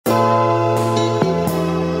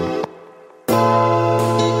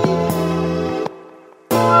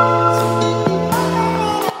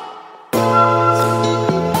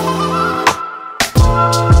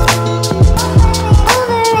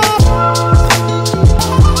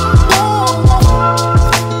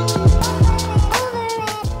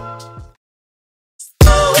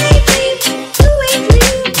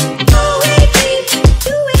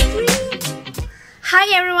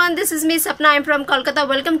I am from Kolkata.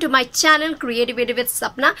 Welcome to my channel Creativity with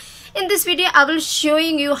Sapna. In this video I will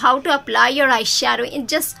showing you how to apply your eyeshadow in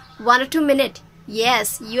just 1 or 2 minutes.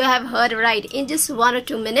 Yes, you have heard right, in just 1 or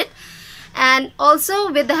 2 minutes. And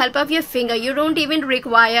also with the help of your finger. You don't even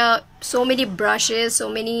require so many brushes, so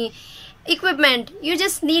many equipment. You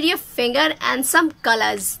just need your finger and some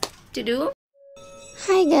colors to do.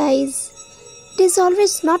 Hi guys, it is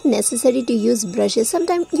always not necessary to use brushes.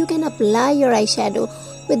 Sometimes you can apply your eyeshadow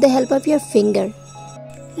with the help of your finger.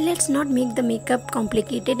 Let's not make the makeup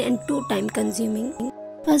complicated and too time consuming.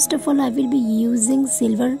 First of all, I will be using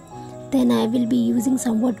silver, then I will be using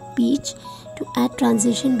somewhat peach to add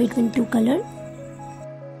transition between two colors.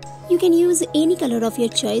 You can use any color of your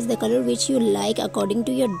choice, the color which you like according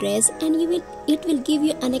to your dress, and it will give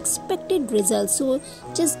you unexpected results, so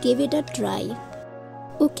just give it a try.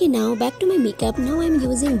 Okay, now back to my makeup. Now I'm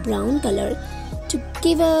using brown color to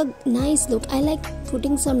give a nice look. I like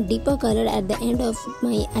putting some deeper color at the end of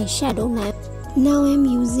my eyeshadow. Now I'm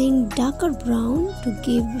using darker brown to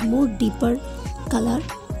give more deeper color,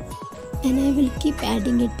 and I will keep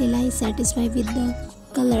adding it till I satisfy with the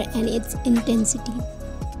color and its intensity.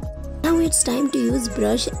 Now it's time to use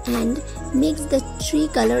brush and mix the three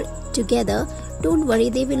color together. Don't worry,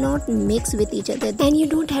 they will not mix with each other, and you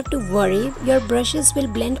don't have to worry, your brushes will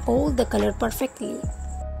blend all the color perfectly.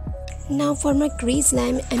 Now for my crease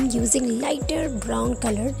line, I'm using lighter brown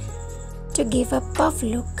color to give a puff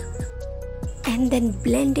look, and then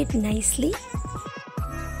blend it nicely.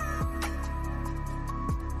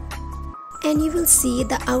 And you will see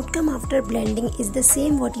the outcome after blending is the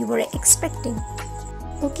same what you were expecting.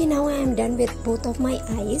 Okay, now I am done with both of my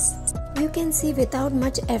eyes. You can see without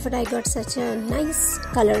much effort I got such a nice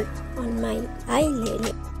color on my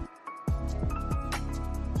eyelid.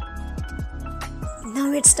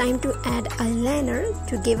 Now it's time to add eyeliner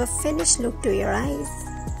to give a finished look to your eyes.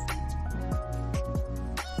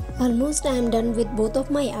 Almost I am done with both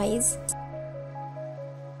of my eyes.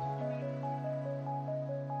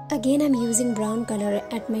 Again I'm using brown color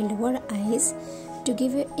at my lower eyes to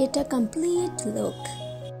give it a complete look.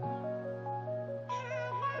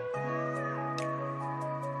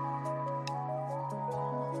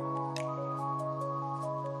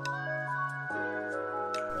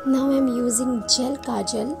 Now I'm using gel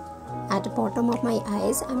kajal at the bottom of my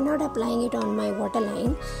eyes. I'm not applying it on my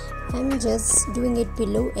waterline. I'm just doing it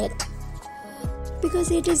below it, because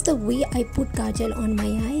it is the way I put kajal on my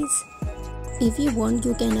eyes. If you want,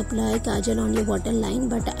 you can apply kajal on your waterline,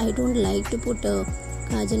 but I don't like to put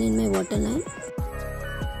kajal in my waterline.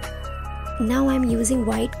 Now I'm using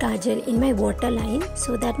white kajal in my waterline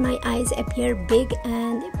so that my eyes appear big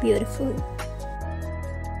and beautiful.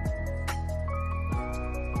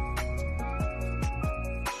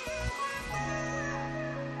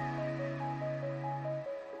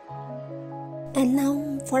 And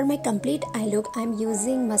now for my complete eye look, I'm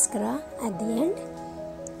using mascara at the end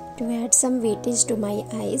to add some weightage to my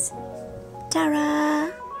eyes. Ta-da!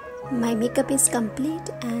 My makeup is complete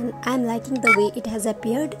and I'm liking the way it has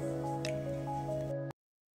appeared.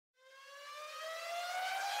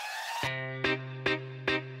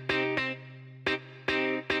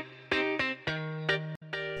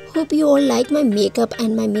 Hope you all like my makeup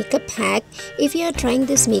and my makeup hack. If you are trying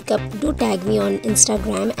this makeup, do tag me on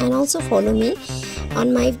Instagram and also follow me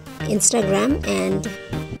on my Instagram, and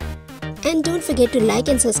don't forget to like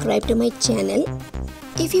and subscribe to my channel.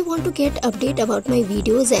 If you want to get update about my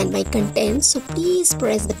videos and my content, so please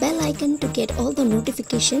press the bell icon to get all the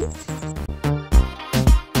notification.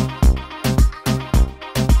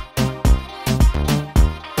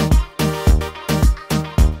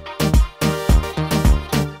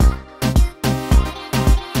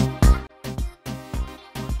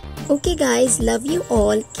 Okay guys, love you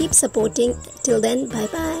all. Keep supporting. Till then, bye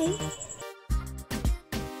bye.